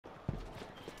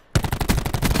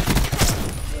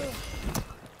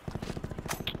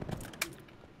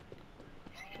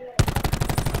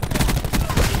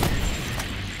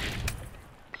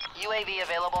UAV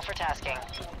available for tasking.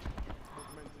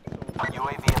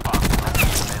 UAV above.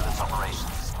 Surveillance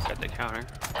operations. Got the counter.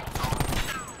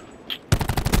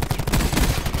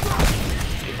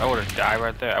 If I would have died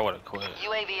right there, I would have quit.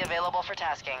 UAV available for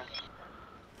tasking.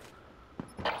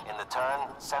 In the turn,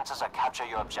 sensors are capture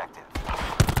your objective.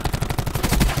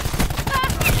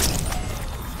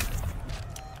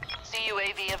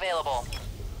 CUAV available.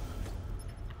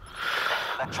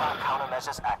 Electron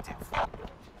countermeasures active.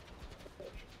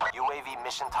 UAV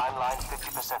mission timeline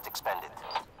 50% expended.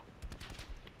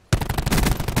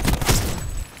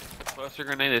 Cluster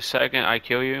grenade the second I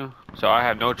kill you, so I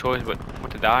have no choice but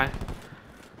to die.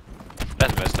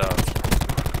 That's messed up.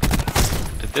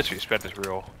 The disrespect is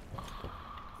real.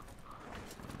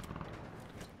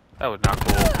 That was not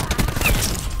cool.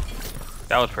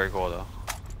 That was pretty cool though.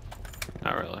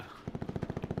 Not really.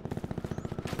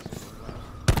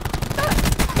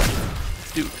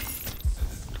 Dude.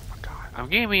 Oh my god. I'm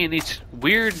getting in these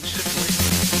weird situations.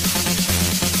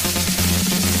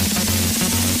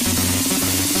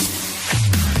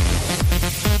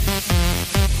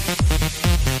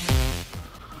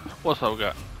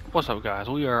 What's up guys?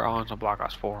 We are on some Black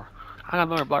Ops 4. I got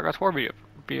another Black Ops 4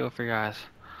 video for you guys.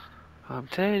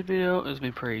 Today's video is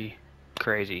a pretty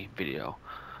crazy video.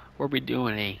 We'll be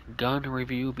doing a gun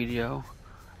review video.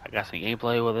 I got some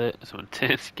gameplay with it, some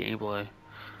intense gameplay.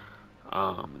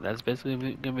 That's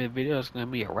basically gonna be the video. It's gonna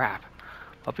be a wrap.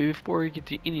 But before we get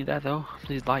to any of that though,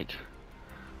 please like,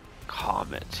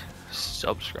 comment,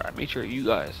 subscribe. Make sure you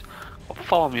guys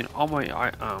follow me on all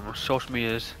my social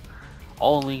medias.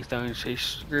 All links down in the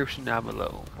description down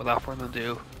below. Without further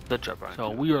ado, let's jump right. So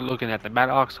we are looking at the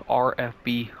Maddox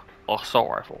RFB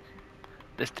assault rifle.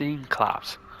 This thing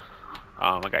claps.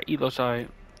 I got Evo sight,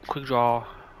 quick draw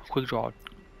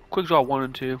 1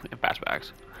 and 2, and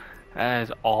fastbacks. That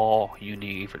is all you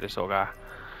need for this little guy.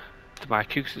 To my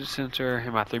Thx sensor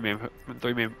and my three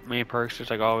main perks, just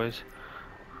like always.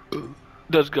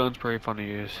 This gun's pretty fun to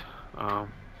use.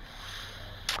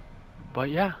 But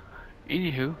yeah,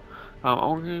 anywho,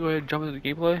 I'm gonna go ahead and jump into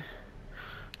the gameplay.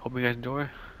 Hope you guys enjoy.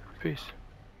 Peace.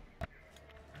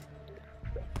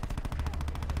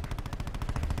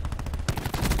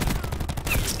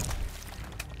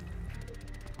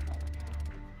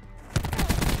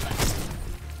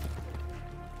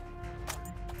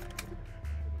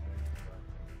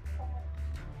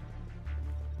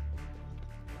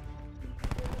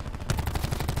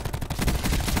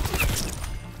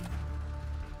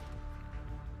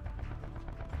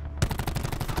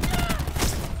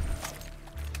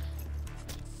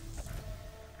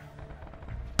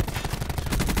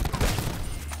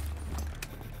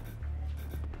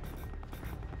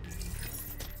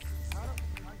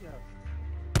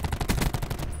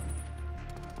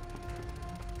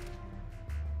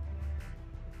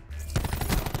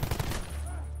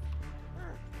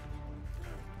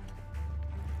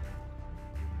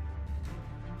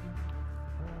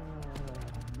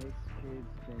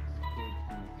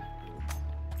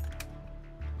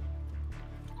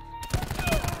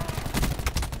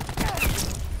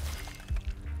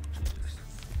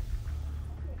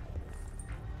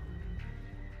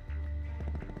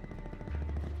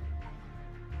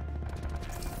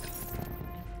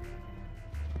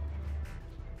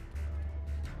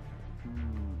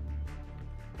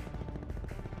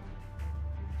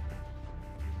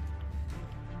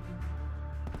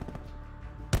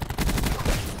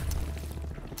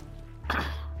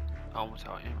 Almost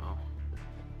out ammo.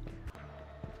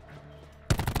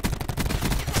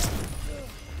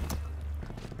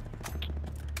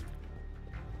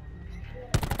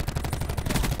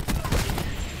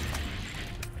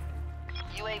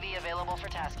 UAV available for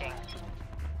tasking.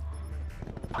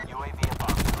 UAV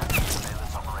above.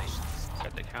 Surveillance operations.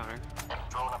 Got the counter.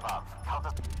 Drone above.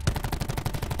 Counter.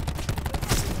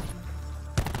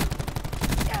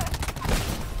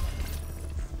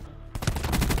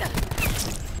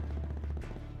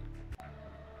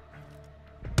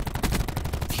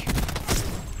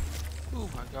 Oh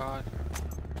my god.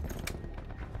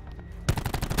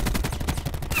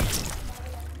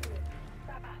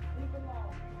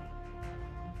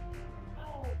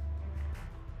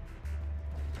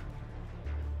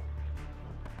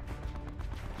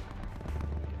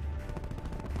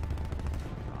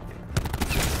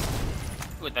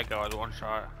 Look at that guy with one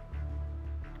shot.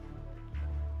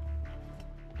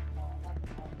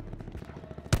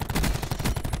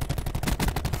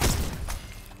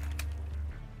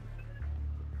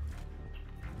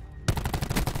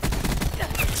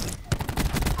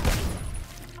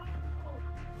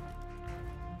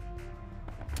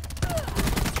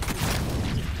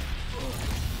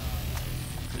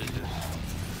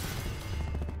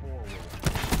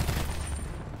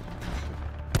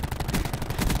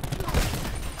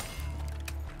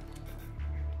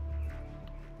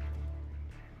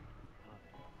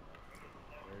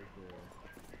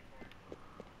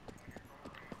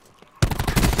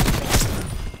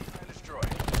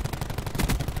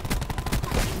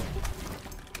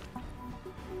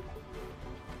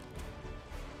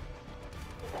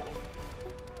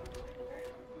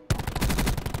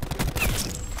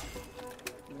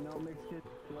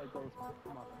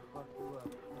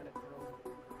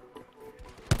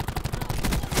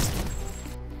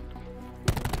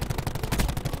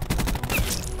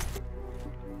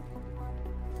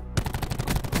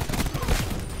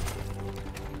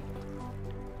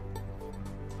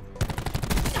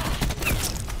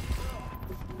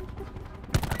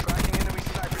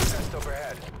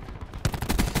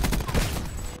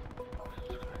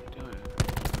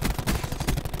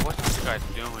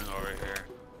 guy's doing over here?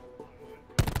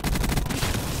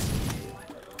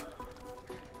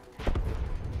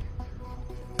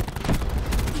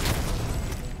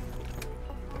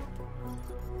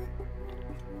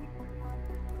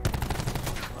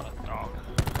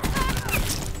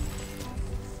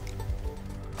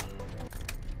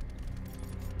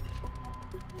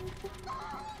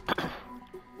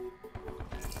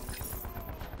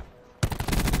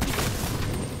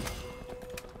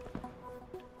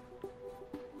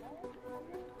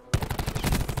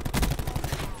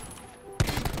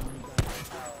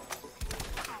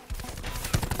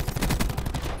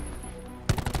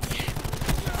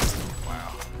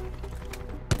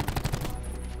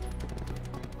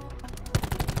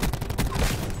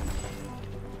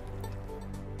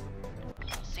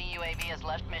 UAV has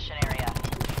left mission area.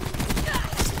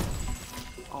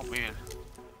 Oh man.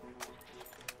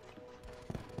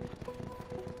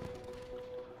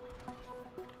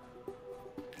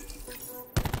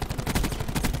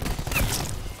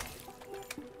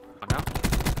 Oh, no?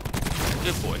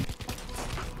 Good boy.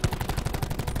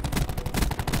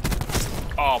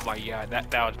 Oh my god,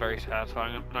 that was very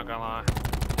satisfying, I'm not gonna lie.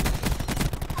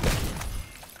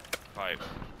 Right.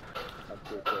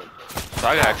 So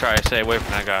I gotta try to stay away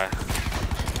from that guy.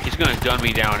 He's gonna gun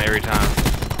me down every time.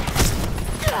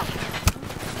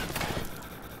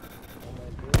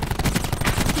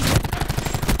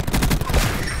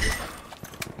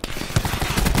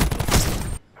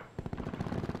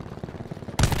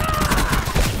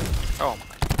 Oh my.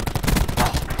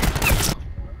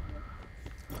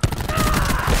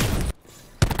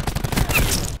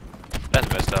 That's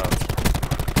messed up.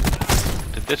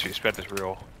 The disrespect is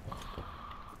real.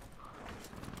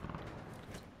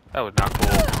 That was not cool.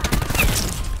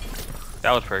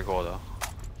 That was pretty cool though.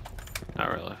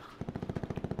 Not really.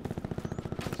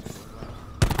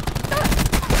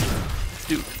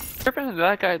 Dude, tripping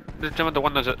that guy, the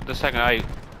one that's the second eye.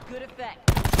 Good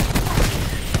effect.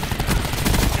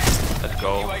 Let's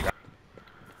go.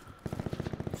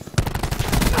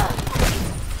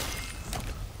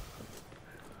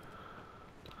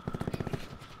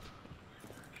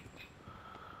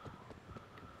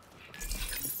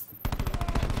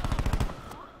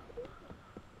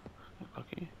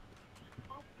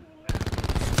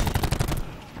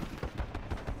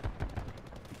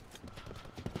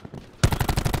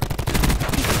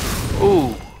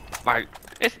 Ooh, my!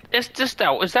 It's just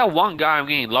that one guy I'm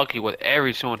getting lucky with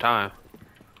every single time.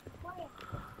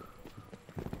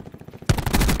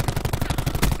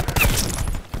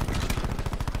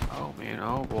 Oh man!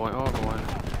 Oh boy! Oh boy!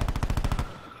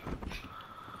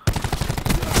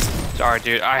 Sorry,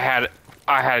 dude. I had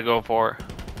to go for it.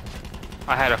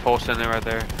 I had a full send there right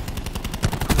there.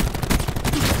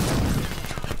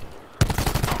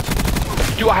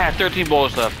 Dude, I had 13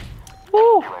 bullets left.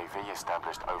 Woo! UAV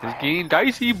established It's overhead. getting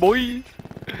dicey, boys.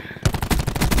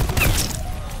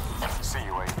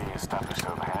 CUAV established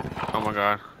overhead. Oh my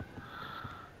god.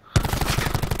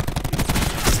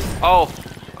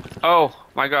 Oh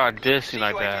my god, dissing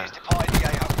like that.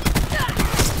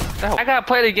 I gotta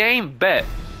play the game, bet.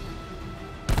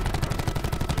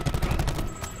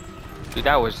 Dude,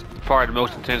 that was probably the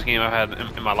most intense game I've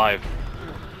had in my life.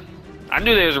 I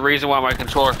knew there was a reason why my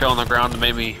controller fell on the ground and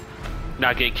made me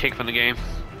not get kicked from the game.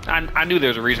 I knew there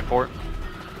was a reason for it.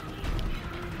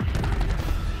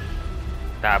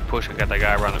 That push, I got that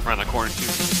guy around the corner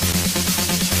too.